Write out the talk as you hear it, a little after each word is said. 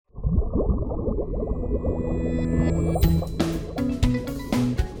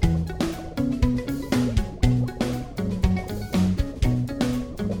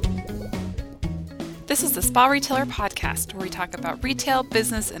This is the Spa Retailer Podcast, where we talk about retail,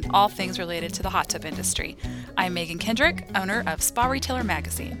 business, and all things related to the hot tub industry. I'm Megan Kendrick, owner of Spa Retailer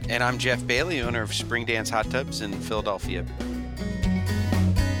Magazine. And I'm Jeff Bailey, owner of Spring Dance Hot Tubs in Philadelphia.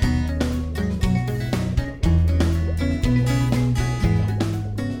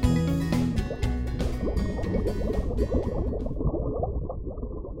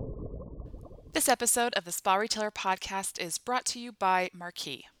 This episode of the Spa Retailer Podcast is brought to you by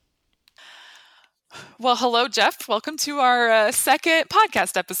Marquee. Well, hello, Jeff. Welcome to our second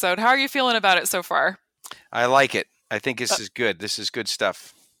podcast episode. How are you feeling about it so far? I like it. I think this is good. This is good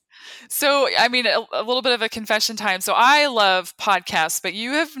stuff. So, I mean, a little bit of a confession time. So I love podcasts, but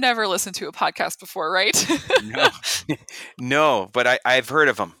you have never listened to a podcast before, right? No, but I've heard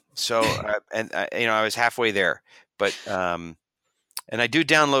of them. So, I was halfway there, but, and I do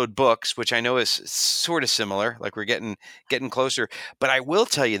download books, which I know is sort of similar, like we're getting closer, but I will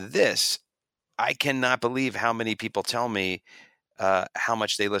tell you this. I cannot believe how many people tell me how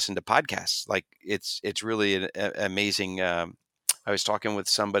much they listen to podcasts. Like it's really an amazing. I was talking with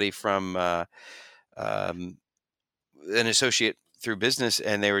somebody from an associate through business,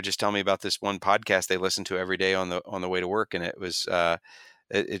 and they were just telling me about this one podcast they listen to every day on the way to work, and it was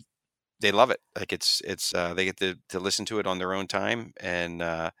they love it. Like it's they get to listen to it on their own time, and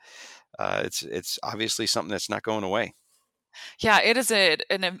it's obviously something that's not going away. Yeah, it is a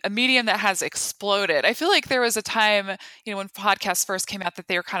medium that has exploded. I feel like there was a time, when podcasts first came out that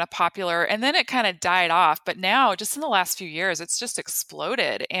they were kind of popular and then it kind of died off. But now, just in the last few years, it's just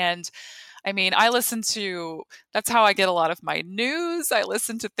exploded. And I mean, that's how I get a lot of my news. I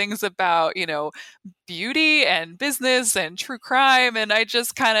listen to things about, beauty and business and true crime. And I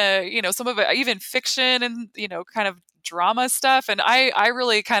just kind of, some of it, even fiction and, kind of drama stuff. And I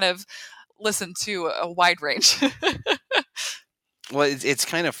really kind of listen to a wide range. Well, it's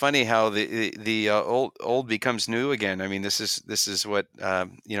kind of funny how the old becomes new again. I mean, this is what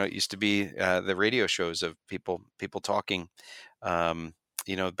it used to be the radio shows of people talking.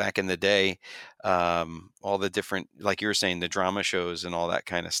 Back in the day, all the different, like you were saying, the drama shows and all that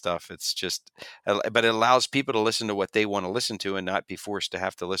kind of stuff. It's just, but it allows people to listen to what they want to listen to and not be forced to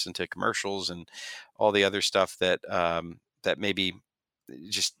have to listen to commercials and all the other stuff that maybe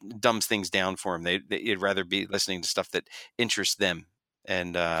just dumbs things down for them. They'd rather be listening to stuff that interests them.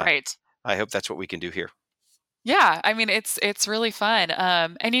 And right. I hope that's what we can do here. Yeah. I mean, it's really fun.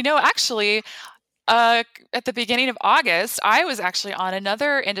 Actually, at the beginning of August, I was actually on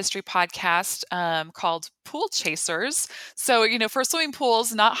another industry podcast called Pool Chasers. So, for swimming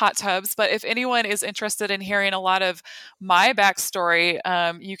pools, not hot tubs, but if anyone is interested in hearing a lot of my backstory,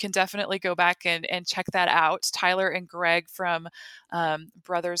 you can definitely go back and check that out. Tyler and Greg from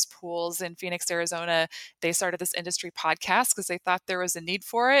Brothers Pools in Phoenix, Arizona, they started this industry podcast because they thought there was a need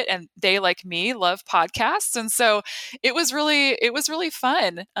for it. And they, like me, love podcasts. And so it was really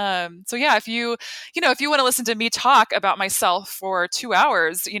fun. So yeah, if you want to listen to me talk about myself for 2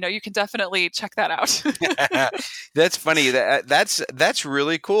 hours, you can definitely check that out. That's funny. That's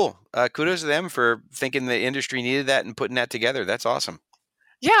really cool. Kudos to them for thinking the industry needed that and putting that together. That's awesome.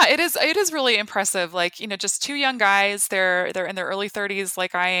 Yeah, it is really impressive. Like, just two young guys, they're in their early 30s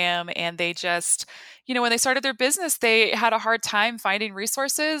like I am, and they just, when they started their business, they had a hard time finding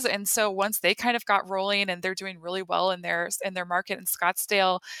resources. And so once they kind of got rolling and they're doing really well in their market in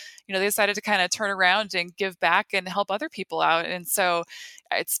Scottsdale, they decided to kind of turn around and give back and help other people out. And so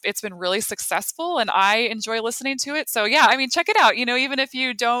it's been really successful and I enjoy listening to it. So yeah, I mean, check it out. Even if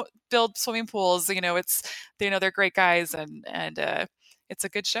you don't build swimming pools, they're great guys and it's a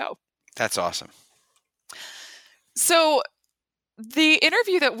good show. That's awesome. So the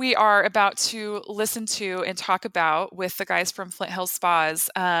interview that we are about to listen to and talk about with the guys from Flint Hills Spas,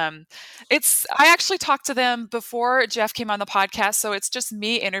 I actually talked to them before Jeff came on the podcast, so it's just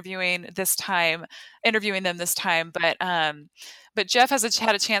me interviewing them this time. But Jeff has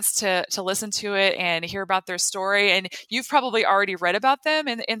had a chance to listen to it and hear about their story, and you've probably already read about them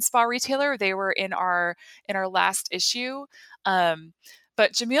in Spa Retailer. They were in our last issue.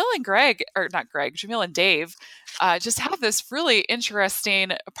 But Jamil and Dave just have this really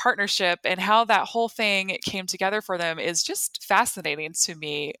interesting partnership, and how that whole thing came together for them is just fascinating to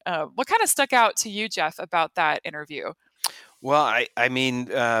me. What kind of stuck out to you, Jeff, about that interview? Well, I mean,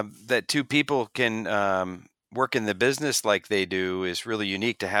 that two people can work in the business like they do is really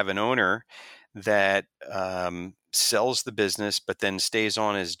unique. To have an owner that sells the business but then stays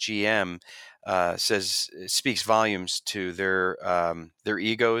on as GM speaks volumes to their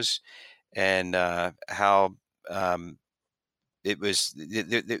egos and how it was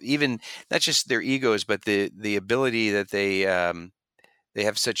even not just their egos, but the ability that they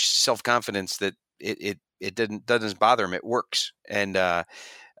have such self-confidence that it doesn't bother them. It works. And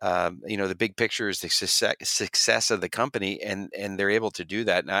the big picture is the success of the company, and they're able to do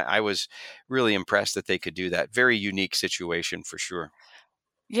that. And I was really impressed that they could do that. Very unique situation for sure.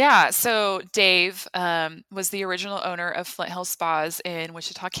 Yeah, so Dave was the original owner of Flint Hill Spas in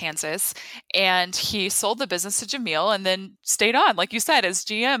Wichita, Kansas, and he sold the business to Jamil and then stayed on, like you said, as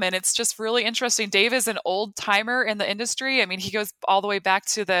GM. And it's just really interesting. Dave is an old timer in the industry. I mean, he goes all the way back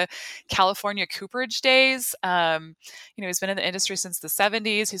to the California cooperage days. He's been in the industry since the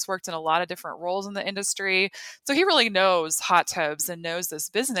 70s. He's worked in a lot of different roles in the industry. So he really knows hot tubs and knows this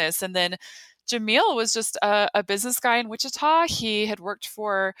business. And then Jamil was just a business guy in Wichita. He had worked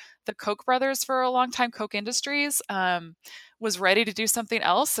for the Koch brothers for a long time, Koch Industries, was ready to do something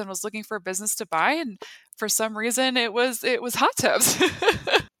else and was looking for a business to buy. And for some reason, it was hot tubs.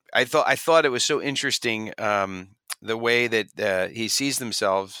 I thought it was so interesting, the way that they see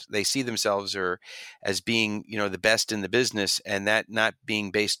themselves or as being the best in the business, and that not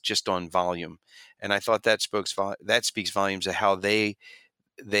being based just on volume. And I thought that speaks volumes of how they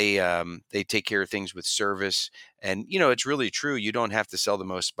take care of things with service. And it's really true. You don't have to sell the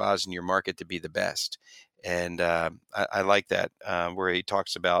most spas in your market to be the best. And I like that, where he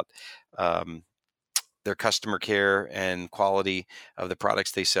talks about um, their customer care and quality of the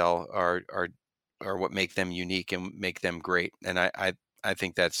products they sell are what make them unique and make them great. And I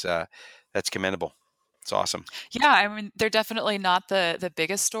think that's commendable. It's awesome. Yeah, I mean, they're definitely not the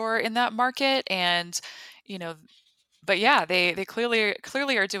biggest store in that market, and you know, but yeah, they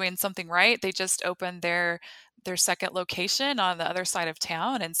clearly are doing something right. They just opened their second location on the other side of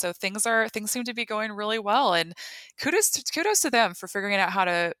town, and so things seem to be going really well. And kudos to them for figuring out how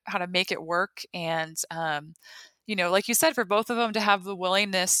to make it work. And like you said, for both of them to have the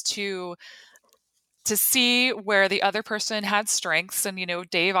willingness to see where the other person had strengths. And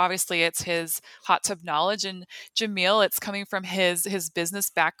Dave, obviously it's his hot tub knowledge, and Jamil, it's coming from his business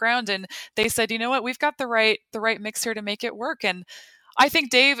background. And they said, you know what, we've got the right mix here to make it work. And I think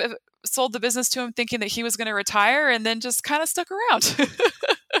Dave sold the business to him thinking that he was going to retire, and then just kind of stuck around.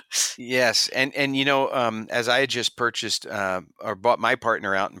 Yes, and as I had just purchased, or bought my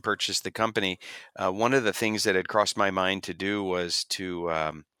partner out and purchased the company, one of the things that had crossed my mind to do was to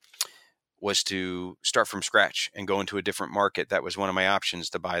start from scratch and go into a different market. That was one of my options,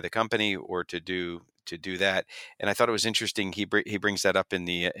 to buy the company or to do that. And I thought it was interesting. He brings that up in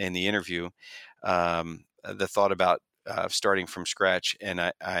the interview, the thought about starting from scratch. And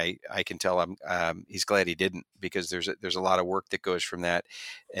I can tell he's glad he didn't, because there's a lot of work that goes from that.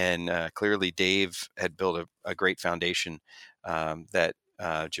 And clearly Dave had built a great foundation, that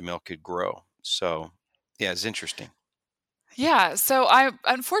Jamil could grow. So yeah, it's interesting. Yeah, so I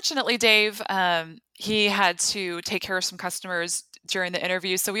unfortunately Dave, he had to take care of some customers during the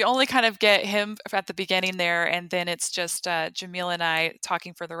interview, so we only kind of get him at the beginning there, and then it's just Jamil and I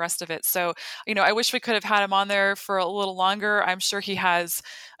talking for the rest of it. So I wish we could have had him on there for a little longer. I'm sure he has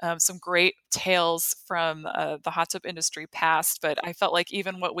some great tales from the hot tub industry past, but I felt like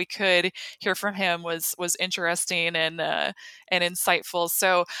even what we could hear from him was interesting and insightful.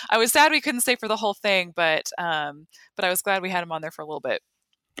 So I was sad we couldn't stay for the whole thing, but I was glad we had him on there for a little bit.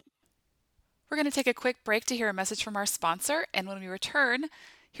 We're going to take a quick break to hear a message from our sponsor, and when we return,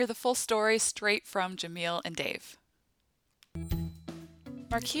 hear the full story straight from Jamil and Dave.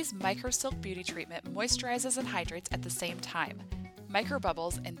 Marquis Microsilk Beauty Treatment moisturizes and hydrates at the same time.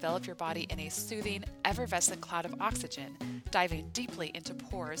 Microbubbles envelop your body in a soothing, effervescent cloud of oxygen, diving deeply into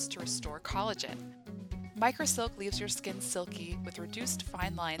pores to restore collagen. Microsilk leaves your skin silky with reduced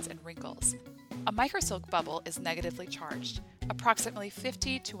fine lines and wrinkles. A microsilk bubble is negatively charged, approximately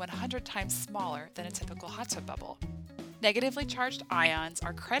 50 to 100 times smaller than a typical hot tub bubble. Negatively charged ions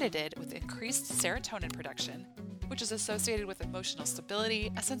are credited with increased serotonin production, which is associated with emotional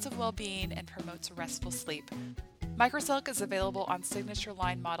stability, a sense of well-being, and promotes restful sleep. Microsilk is available on signature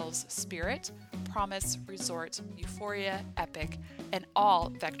line models Spirit, Promise, Resort, Euphoria, Epic, and all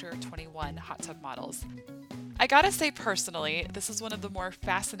Vector 21 hot tub models. I gotta say personally, this is one of the more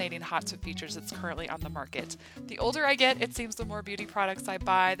fascinating hot tub features that's currently on the market. The older I get, it seems the more beauty products I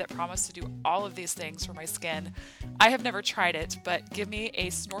buy that promise to do all of these things for my skin. I have never tried it, but give me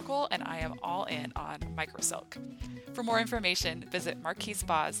a snorkel and I am all in on Microsilk. For more information, visit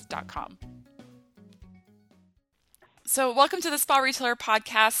marquispas.com. So, welcome to the Spa Retailer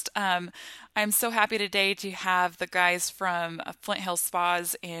Podcast. I'm so happy today to have the guys from Flint Hill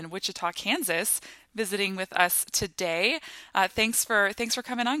Spas in Wichita, Kansas, visiting with us today. Thanks for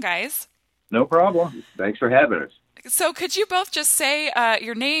coming on, guys. No problem. Thanks for having us. So, could you both just say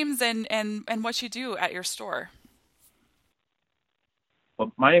your names and what you do at your store?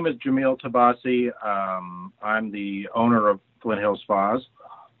 Well, my name is Jamil Tabasi. I'm the owner of Flint Hill Spas.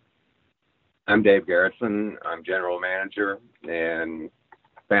 I'm Dave Garrison. I'm general manager and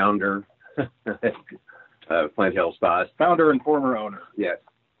founder of Flint Hill Spas. Founder and former owner. Yes.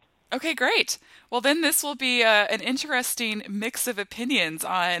 Okay, great. Well, then this will be an interesting mix of opinions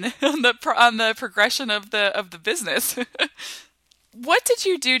on the progression of the business. What did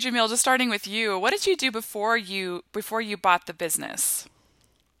you do, Jamil? Just starting with you, what did you do before you bought the business?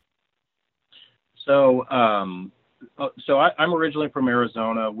 So, I'm originally from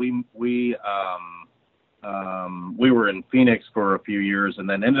Arizona. We were in Phoenix for a few years, and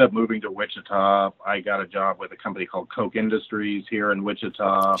then ended up moving to Wichita. I got a job with a company called Koch Industries here in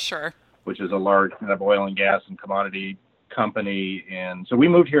Wichita, Sure. which is a large kind of oil and gas and commodity company. And so we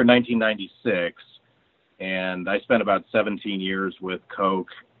moved here in 1996, and I spent about 17 years with Koch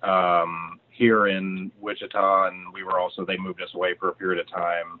here in Wichita, and they moved us away for a period of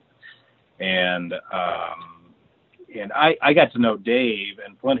time. And I got to know Dave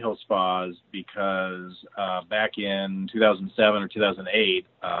and Flint Hill Spas because back in 2007 or 2008,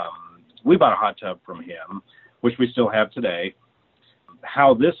 we bought a hot tub from him, which we still have today.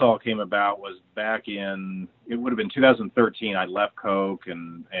 How this all came about was back in, it would have been 2013. I left Coke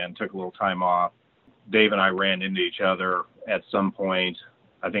and took a little time off. Dave and I ran into each other at some point.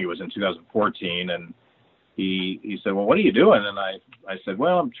 I think it was in 2014, and he said, "Well, what are you doing?" And I said,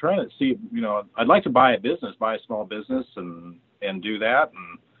 "Well, I'm trying to see, I'd like to buy a small business and do that."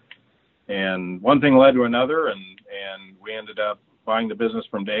 And one thing led to another, and we ended up buying the business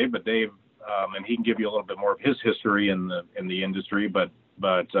from Dave. But Dave, and he can give you a little bit more of his history in the industry, but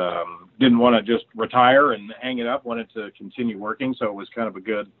didn't want to just retire and hang it up. Wanted to continue working, so it was kind of a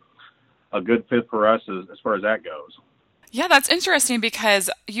good fit for us as far as that goes. Yeah, that's interesting because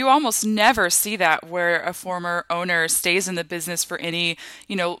you almost never see that where a former owner stays in the business for any,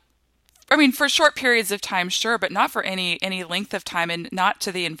 for short periods of time, sure, but not for any length of time, and not to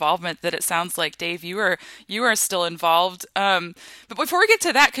the involvement that it sounds like, Dave, you are still involved. But before we get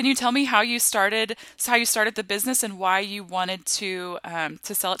to that, can you tell me how you started the business and why you wanted to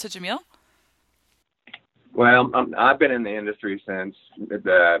sell it to Jamil? Well, I've been in the industry since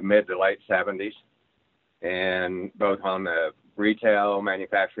the mid to late 70s, and both on the retail,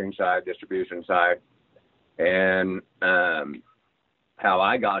 manufacturing side, distribution side. And how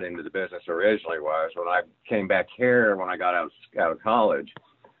I got into the business originally was when I came back here, when I got out of college,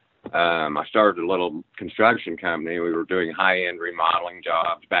 I started a little construction company. We were doing high-end remodeling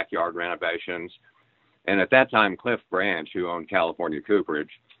jobs, backyard renovations. And at that time, Cliff Branch, who owned California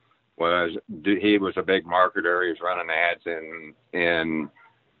Cooperage, he was a big marketer. He was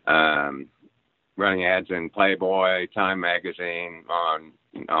running ads in Playboy, Time Magazine,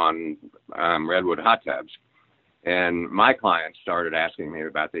 on redwood hot tubs. And my clients started asking me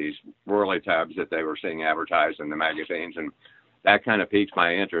about these whirly tubs that they were seeing advertised in the magazines, and that kind of piqued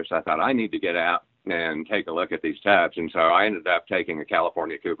my interest. I thought, I need to get out and take a look at these tubs. And so I ended up taking a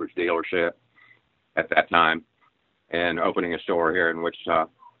California Cooperage dealership at that time and opening a store here in Wichita.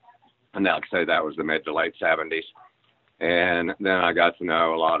 And like I say, that was the mid to late 70s. And then I got to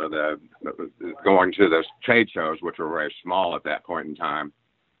know a lot of going to those trade shows, which were very small at that point in time.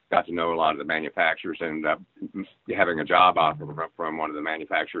 Got to know a lot of the manufacturers, and ended up having a job offer from one of the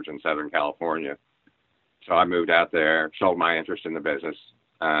manufacturers in Southern California. So I moved out there, sold my interest in the business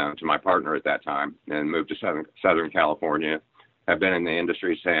to my partner at that time, and moved to Southern California. I've been in the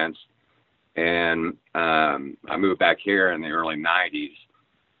industry since. And I moved back here in the early 90s.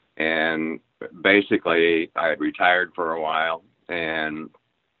 And basically, I had retired for a while, and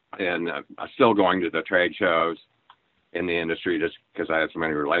I'm still going to the trade shows in the industry just because I had so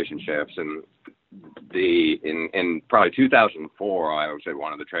many relationships. And in probably 2004, I was at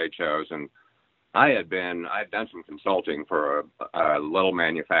one of the trade shows, and I'd done some consulting for a little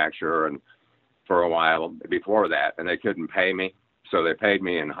manufacturer and for a while before that, and they couldn't pay me, so they paid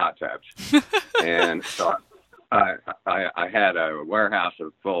me in hot tubs. And so I had a warehouse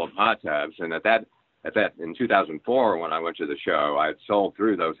full of hot tubs, and at that in 2004, when I went to the show, I had sold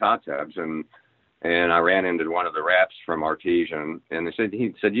through those hot tubs, and I ran into one of the reps from Artesian, and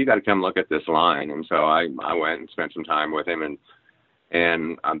he said, "You got to come look at this line." And so I went and spent some time with him,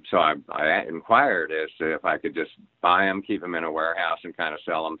 and so I inquired as to if I could just buy them, keep them in a warehouse, and kind of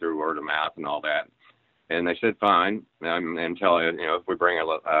sell them through word of mouth and all that. And they said, "Fine," until if we bring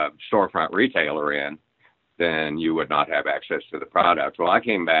a storefront retailer in, then you would not have access to the product. Well, I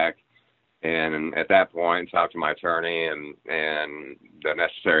came back, and at that point, talked to my attorney and the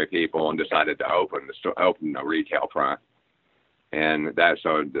necessary people, and decided to open a retail front. And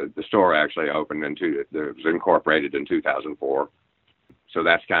so the store actually opened it was incorporated in 2004. So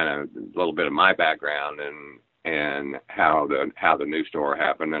that's kind of a little bit of my background and how the new store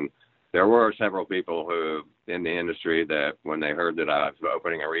happened. And there were several people who in the industry that when they heard that I was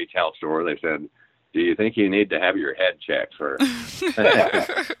opening a retail store, they said, "Do you think you need to have your head checked first?"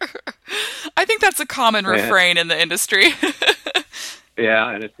 I think that's a common refrain in the industry.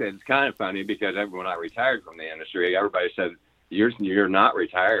 Yeah, and it's kind of funny because when I retired from the industry, everybody said, "You're not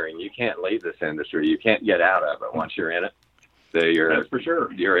retiring. You can't leave this industry. You can't get out of it once you're in it. That's for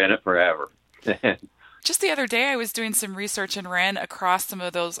sure. You're in it forever." Just the other day, I was doing some research and ran across some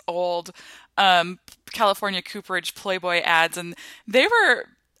of those old California Cooperage Playboy ads, and they're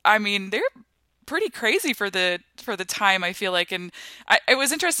pretty crazy for the time, I feel like. And it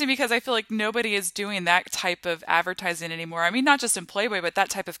was interesting because I feel like nobody is doing that type of advertising anymore. I mean, not just in Playboy, but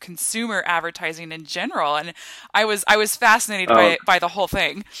that type of consumer advertising in general. And I was fascinated by the whole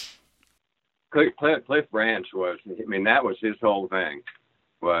thing. Cliff Branch that was his whole thing.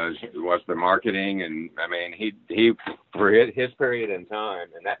 Was the marketing, and I mean he for his period in time,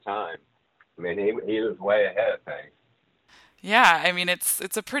 and that time, I mean he was way ahead of things. Yeah, I mean it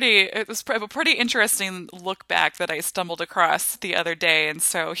was a pretty interesting look back that I stumbled across the other day, and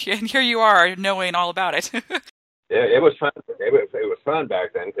so here you are knowing all about it. It was fun. It was fun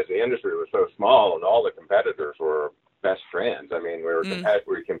back then because the industry was so small and all the competitors were best friends. I mean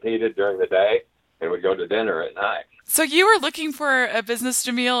we competed during the day and we'd go to dinner at night. So you were looking for a business,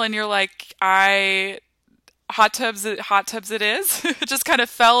 Jamil, and you're like, hot tubs it is? It just kind of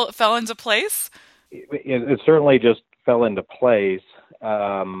fell into place? It certainly just fell into place.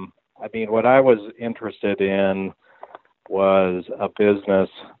 I mean, what I was interested in was a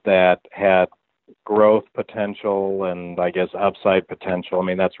business that had growth potential and I guess upside potential. I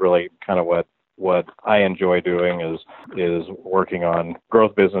mean, that's really kind of what I enjoy doing is working on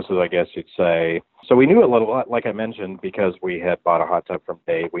growth businesses, I guess you'd say. So we knew a little, like I mentioned, because we had bought a hot tub from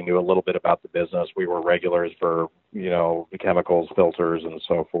Dave. We knew a little bit about the business. We were regulars for, the chemicals, filters, and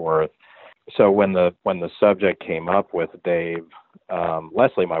so forth. So when the subject came up with Dave,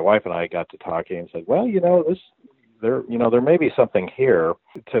 Leslie, my wife, and I got to talking and said, well, there may be something here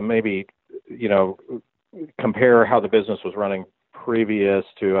to maybe, compare how the business was running previous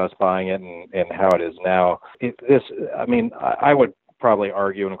to us buying it and how it is now. I would probably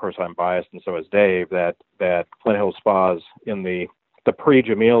argue, and of course I'm biased, and so is Dave, that Flint Hills Spas in the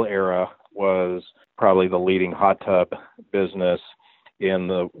pre-Jamil era was probably the leading hot tub business in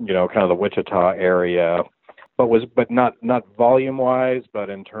the kind of the Wichita area, but not volume wise,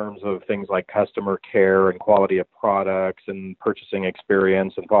 but in terms of things like customer care and quality of products and purchasing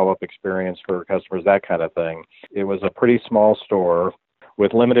experience and follow-up experience for customers, that kind of thing. It was a pretty small store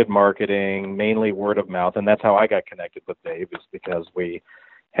with limited marketing, mainly word of mouth, and that's how I got connected with Dave, is because we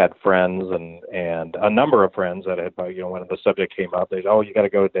had friends and a number of friends that had, when the subject came up, they said, "Oh, you got to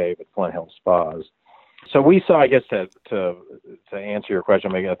go to Dave at Flint Hills Spas." So we saw, I guess, to answer your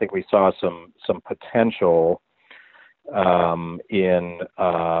question, I think we saw some potential in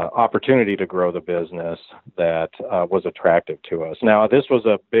opportunity to grow the business that was attractive to us. Now, this was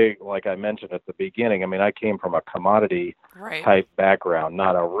a big, like I mentioned at the beginning, I mean, I came from a commodity type background,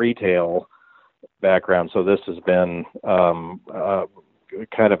 not a retail background. So this has been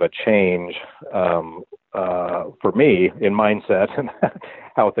kind of a change for me in mindset and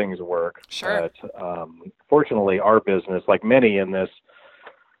how things work. Sure. But fortunately, our business, like many in this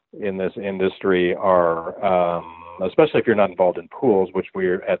industry, are especially if you're not involved in pools, which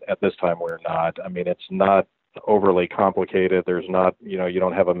we're at this time we're not. I mean, it's not overly complicated. There's not, you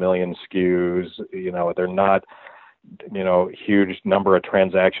don't have a million SKUs. They're not, huge number of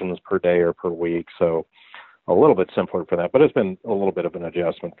transactions per day or per week. So a little bit simpler for that, but it's been a little bit of an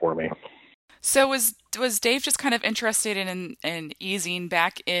adjustment for me. So was Dave just kind of interested in easing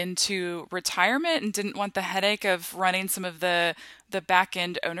back into retirement and didn't want the headache of running some of the back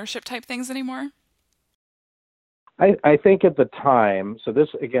end ownership type things anymore? I think at the time, so this,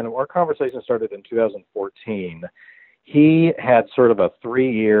 again, our conversation started in 2014. He had sort of a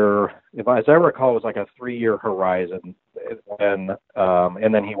 3-year, as I recall, it was like a 3-year horizon, and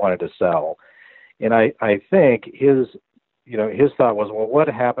then he wanted to sell. And I think his thought was, well, what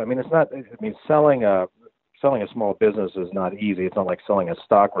happened? I mean, selling a small business is not easy. It's not like selling a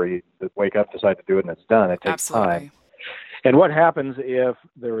stock where you wake up, decide to do it, and it's done. It takes time. And what happens if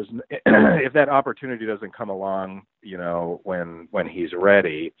if that opportunity doesn't come along, when he's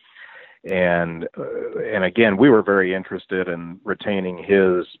ready? And again, we were very interested in retaining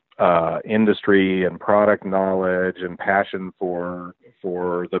his industry and product knowledge and passion for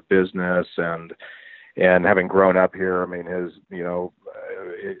the business, and having grown up here, I mean, he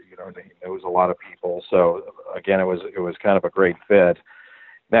knows a lot of people. So again, it was kind of a great fit.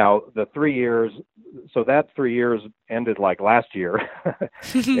 Now, the 3 years, so that 3 years ended like last year,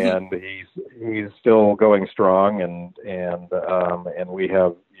 and he's still going strong, and we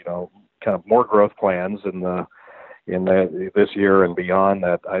have, kind of more growth plans in this year and beyond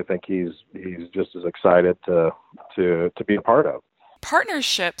that I think he's just as excited to be a part of.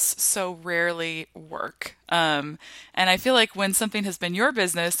 Partnerships so rarely work. And I feel like when something has been your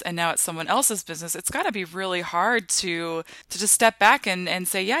business and now it's someone else's business, it's got to be really hard to just step back and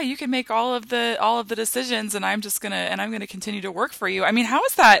say, yeah, you can make all of the decisions, and I'm gonna continue to work for you. I mean, how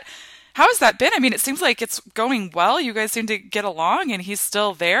has that been? I mean, it seems like it's going well. You guys seem to get along, and he's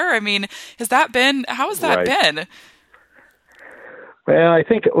still there. I mean, how has that Right. been? Well, I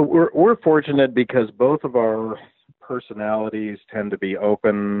think we're fortunate because both of our personalities tend to be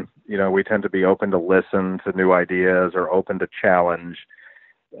open. We tend to be open to listen to new ideas or open to challenge.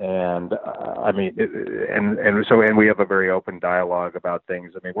 And I mean, and we have a very open dialogue about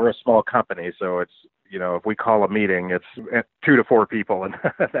things. I mean, we're a small company, so it's, if we call a meeting, it's 2 to 4 people and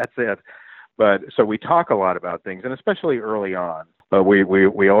that's it. But so we talk a lot about things, and especially early on. But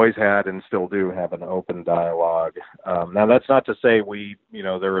we always had and still do have an open dialogue. Now, that's not to say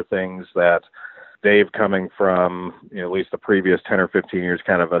there are things that Dave, coming from, at least the previous 10 or 15 years,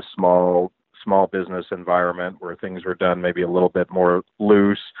 kind of a small business environment where things were done maybe a little bit more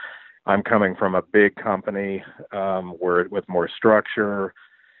loose. I'm coming from a big company with more structure.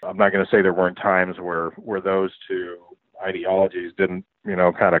 I'm not going to say there weren't times where those two ideologies didn't,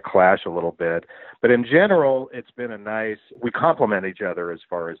 kind of clash a little bit. But in general, it's been we complement each other as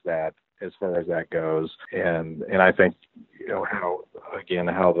far as that goes. And I think,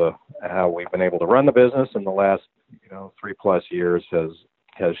 how we've been able to run the business in the last, 3+ years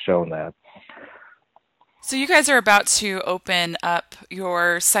has shown that. So you guys are about to open up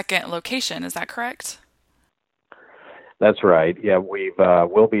your second location, is that correct? That's right. Yeah,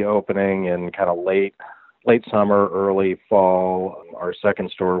 we'll be opening in kind of late summer, early fall. Our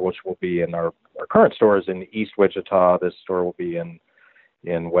second store, which will be in our current store, is in East Wichita. This store will be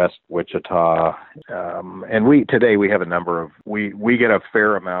in West Wichita. And we have we get a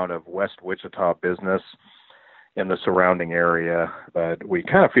fair amount of West Wichita business in the surrounding area, but we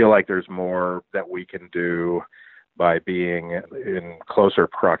kind of feel like there's more that we can do by being in closer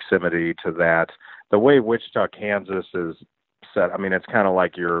proximity to that. The way Wichita, Kansas is set, I mean, it's kind of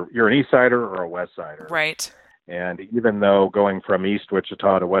like you're an East Sider or a West Sider. Right. And even though going from East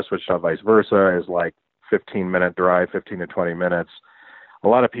Wichita to West Wichita, vice versa, is like 15-minute drive, 15 to 20 minutes, a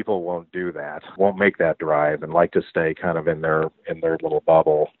lot of people won't make that drive and like to stay kind of in their little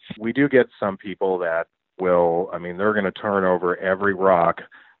bubble. We do get some people that they're going to turn over every rock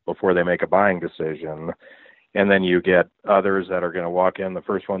before they make a buying decision. And then you get others that are going to walk in, the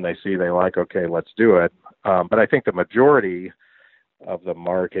first one they see, they like, okay, let's do it. But I think the majority of the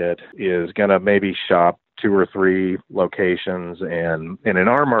market is going to maybe shop 2 or 3 locations. And in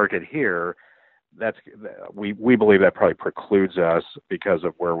our market here, we believe that probably precludes us because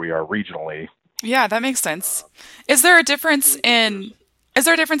of where we are regionally. Yeah, that makes sense. Is there a difference in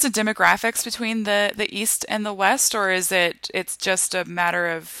demographics between the East and the West, or it's just a matter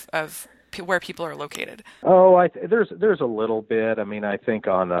of where people are located? Oh, there's a little bit. I mean, I think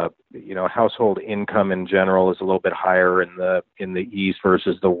on household income in general is a little bit higher in the East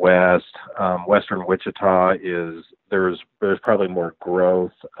versus the West. Western Wichita there's probably more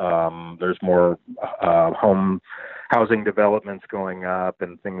growth. There's more housing developments going up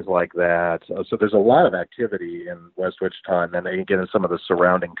and things like that. So there's a lot of activity in West Wichita, and then again in some of the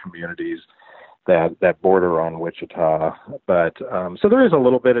surrounding communities that border on Wichita. But so there is a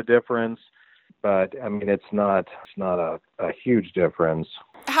little bit of difference, but I mean it's not a huge difference.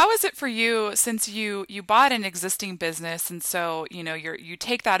 How is it for you, since you bought an existing business, and so you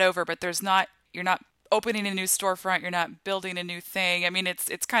take that over, but you're not opening a new storefront, you're not building a new thing. I mean,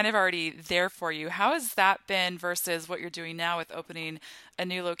 it's kind of already there for you. How has that been versus what you're doing now with opening a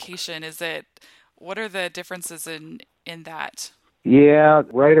new location? What are the differences in that? Yeah,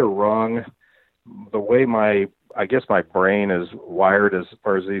 right or wrong, the way I guess my brain is wired as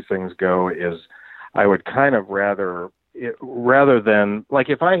far as these things go is I would kind of rather than, like,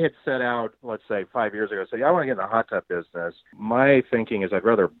 if I had set out, let's say 5 years ago, say I want to get in the hot tub business, my thinking is I'd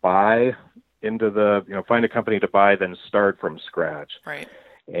rather buy into find a company to buy than start from scratch. Right.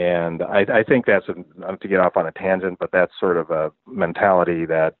 And I think that's, not to get off on a tangent, but that's sort of a mentality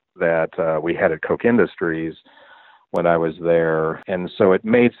that we had at Koch Industries when I was there. And so it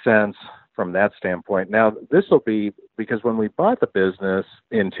made sense from that standpoint. Now, this will be because when we bought the business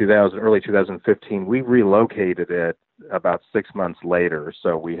in early 2015, we relocated it about 6 months later.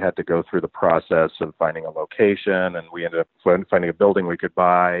 So we had to go through the process of finding a location, and we ended up finding a building we could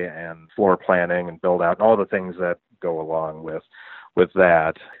buy and floor planning and build out and all the things that go along with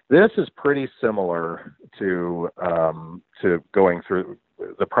that. This is pretty similar to going through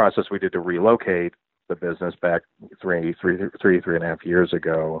the process we did to relocate the business back three and a half years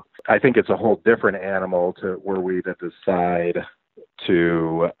ago. I think it's a whole different animal to were we to decide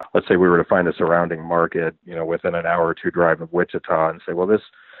to, let's say we were to find a surrounding market, within an hour or two drive of Wichita, and say, well, this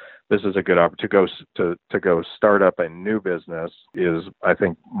is a good opportunity to go start up a new business is, I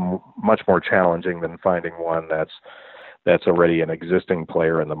think, much more challenging than finding one that's already an existing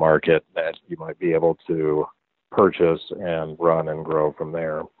player in the market that you might be able to purchase and run and grow from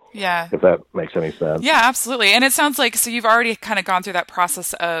there. Yeah. If that makes any sense. Yeah, absolutely. And it sounds like, so you've already kind of gone through that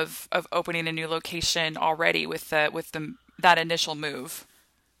process of opening a new location already with that initial move.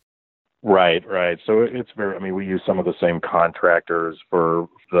 Right. So it's we use some of the same contractors for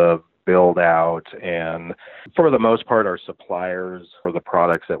the build out, and for the most part, our suppliers for the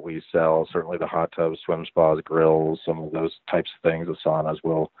products that we sell, certainly the hot tubs, swim spas, grills, some of those types of things, the saunas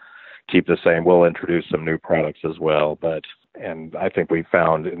will keep the same. We'll introduce some new products as well, and I think we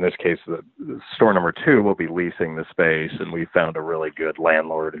found in this case that store number 2 will be leasing the space, and we found a really good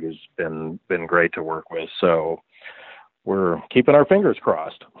landlord who's been great to work with. So we're keeping our fingers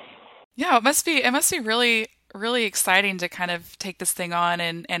crossed. Yeah, it must be really, really exciting to kind of take this thing on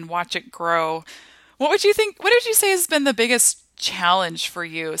and watch it grow. What would you say has been the biggest challenge for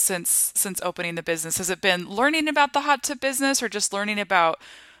you since opening the business? Has it been learning about the hot tub business, or just learning about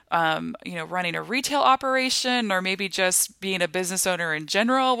running a retail operation, or maybe just being a business owner in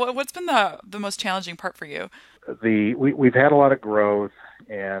general? What's been the most challenging part for you? We've had a lot of growth,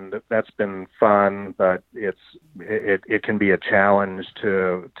 and that's been fun, but it can be a challenge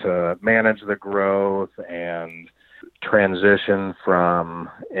to manage the growth and transition from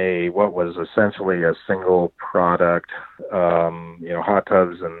what was essentially a single product, hot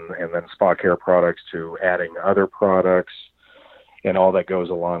tubs and then spa care products, to adding other products. And all that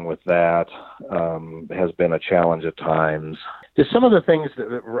goes along with that has been a challenge at times. There's some of the things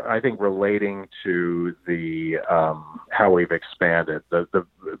that I think relating to the how we've expanded.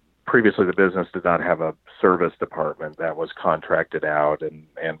 Previously, the business did not have a service department that was contracted out, and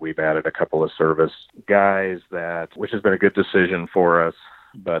we've added a couple of service guys, which has been a good decision for us.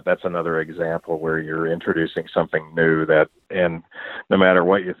 But that's another example where you're introducing something new and no matter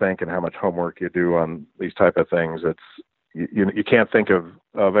what you think and how much homework you do on these type of things, you can't think of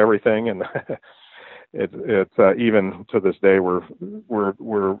everything, and it's even to this day we're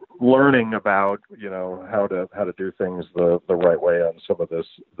learning about how to do things the right way on some of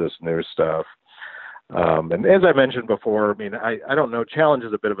this new stuff. And as I mentioned before, I don't know, challenge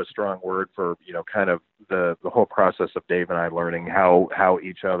is a bit of a strong word for kind of the whole process of Dave and I learning how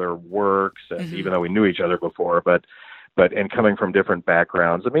each other works, and Mm-hmm. even though we knew each other before, but and coming from different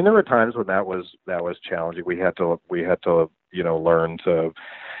backgrounds, there were times when that was challenging. We had to learn to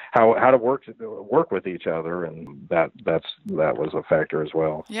how to work with each other, and that was a factor as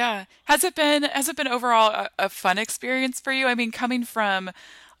well. Yeah. Has it been overall a fun experience for you? Coming from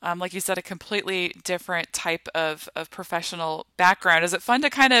like you said, a completely different type of professional background. Is it fun to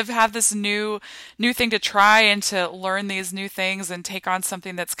kind of have this new thing to try and to learn these new things and take on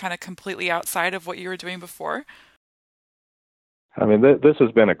something that's kind of completely outside of what you were doing before? This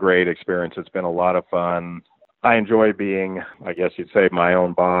has been a great experience. It's been a lot of fun. I enjoy being, I guess you'd say, my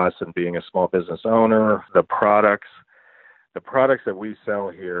own boss and being a small business owner. The products that we sell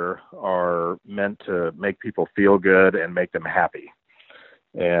here are meant to make people feel good and make them happy.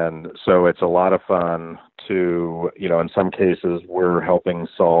 And so it's a lot of fun to, in some cases, we're helping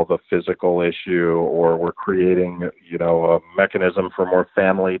solve a physical issue, or we're creating, a mechanism for more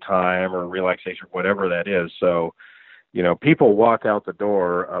family time or relaxation, whatever that is. So, people walk out the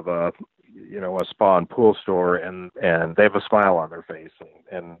door of a spa and pool store and they have a smile on their face,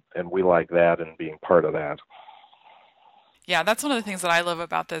 and we like that and being part of that. Yeah, that's one of the things that I love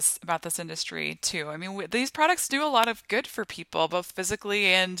about this industry too. These products do a lot of good for people, both physically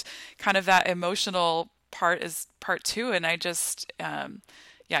and kind of that emotional part is part too. And I just,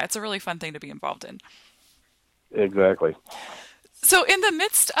 it's a really fun thing to be involved in. Exactly. So in the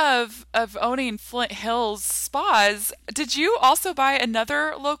midst of owning Flint Hills Spas, did you also buy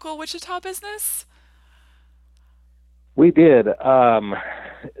another local Wichita business? We did. So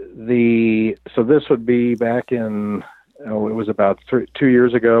this would be back in, it was about 2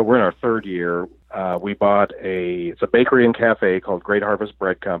 years ago. We're in our third year. We bought it's a bakery and cafe called Great Harvest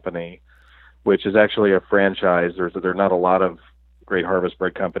Bread Company. which is actually a franchise. There are not a lot of Great Harvest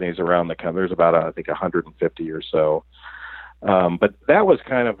bread companies around the country. There's about, I think, 150 or so. But that was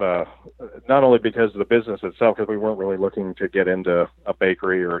kind of not only because of the business itself, because we weren't really looking to get into a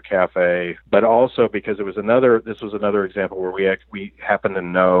bakery or a cafe, but also because this was another example where we happened to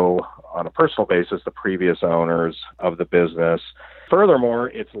know on a personal basis the previous owners of the business. Furthermore,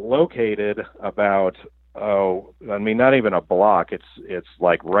 it's located about, not even a block. It's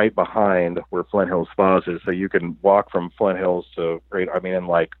like right behind where Flint Hills Spas is. So you can walk from Flint Hills to in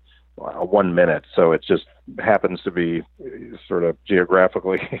like 1 minute. So it just happens to be sort of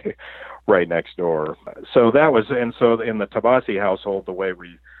geographically right next door. So in the Tabasi household, the way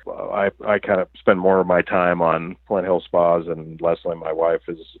I kind of spend more of my time on Flint Hills Spas, and Leslie, my wife,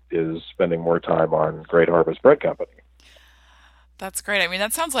 is spending more time on Great Harvest Bread Company. That's great. I mean,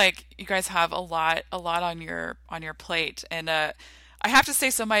 that sounds like you guys have a lot on your plate. And I have to say,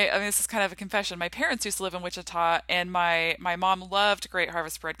 this is kind of a confession. My parents used to live in Wichita, and my mom loved Great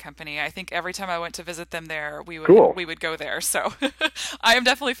Harvest Bread Company. I think every time I went to visit them there, we would go there. So I am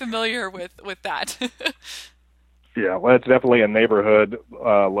definitely familiar with that. Yeah, well, it's definitely a neighborhood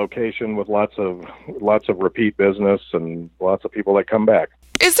location with lots of repeat business and lots of people that come back.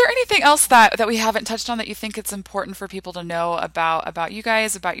 Is there anything else that we haven't touched on that you think it's important for people to know about you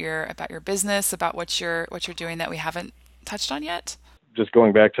guys, about your business, about what you're doing that we haven't touched on yet? Just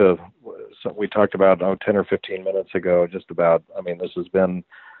going back to something we talked about 10 or 15 minutes ago, this has been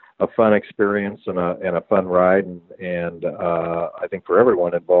a fun experience and a fun ride, and I think for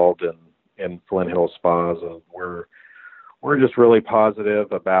everyone involved in Flint Hills Spas, we're just really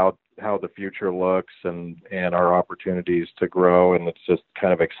positive about how the future looks and our opportunities to grow, and it's just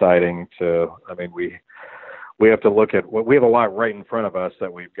kind of exciting we have to look at we have a lot right in front of us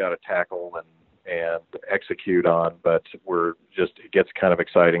that we've got to tackle and execute on, but it gets kind of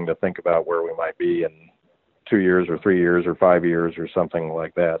exciting to think about where we might be in 2 years or 3 years or 5 years or something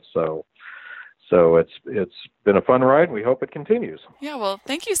like that. So it's been a fun ride. We hope it continues. Yeah, well,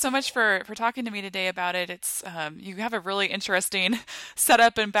 thank you so much for talking to me today about it. It's you have a really interesting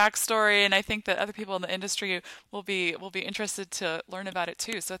setup and backstory, and I think that other people in the industry will be interested to learn about it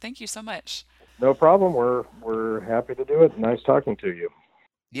too. So thank you so much. No problem. We're happy to do it. Nice talking to you.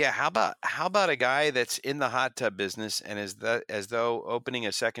 Yeah, how about a guy that's in the hot tub business, and as though opening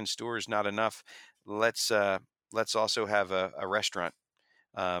a second store is not enough, let's also have a restaurant.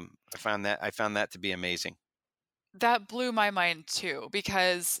 I found that to be amazing. That blew my mind too,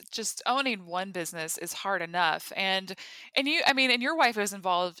 because just owning one business is hard enough. And your wife is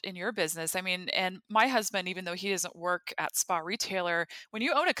involved in your business. And my husband, even though he doesn't work at Spa Retailer, when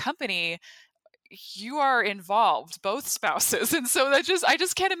you own a company, you are involved, both spouses. And so I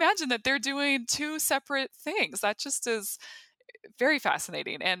just can't imagine that they're doing two separate things. That just is very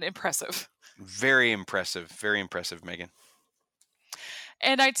fascinating and impressive. Very impressive, Megan.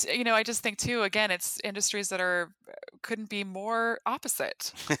 And I just think too, again, it's industries that couldn't be more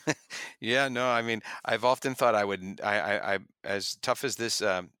opposite. Yeah, no, I've often thought I as tough as this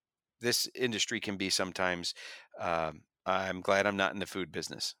industry can be sometimes, I'm glad I'm not in the food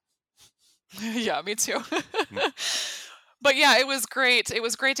business. Yeah, me too. But yeah, it was great. It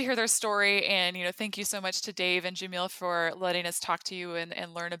was great to hear their story. And, thank you so much to Dave and Jamil for letting us talk to you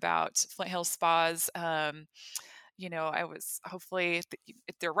and learn about Flint Hills Spas. I was hopefully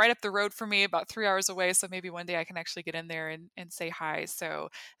they're right up the road for me, about 3 hours away. So maybe one day I can actually get in there and say hi. So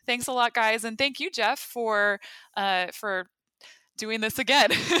thanks a lot, guys. And thank you, Jeff, for doing this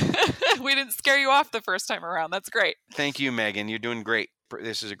again. We didn't scare you off the first time around. That's great. Thank you, Megan. You're doing great.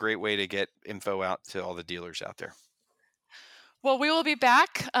 This is a great way to get info out to all the dealers out there. Well, we will be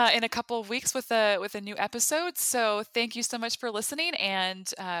back in a couple of weeks with a new episode. So thank you so much for listening, and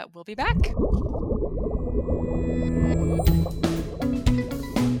we'll be back.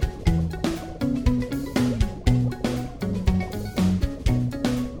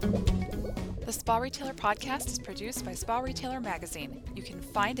 The Spa Retailer podcast is produced by Spa Retailer Magazine. You can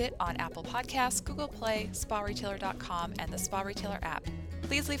find it on Apple Podcasts, Google Play, sparetailer.com, and the Spa Retailer app.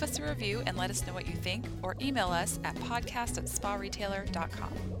 Please leave us a review and let us know what you think, or email us at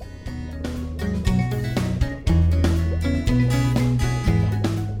podcast@sparetailer.com.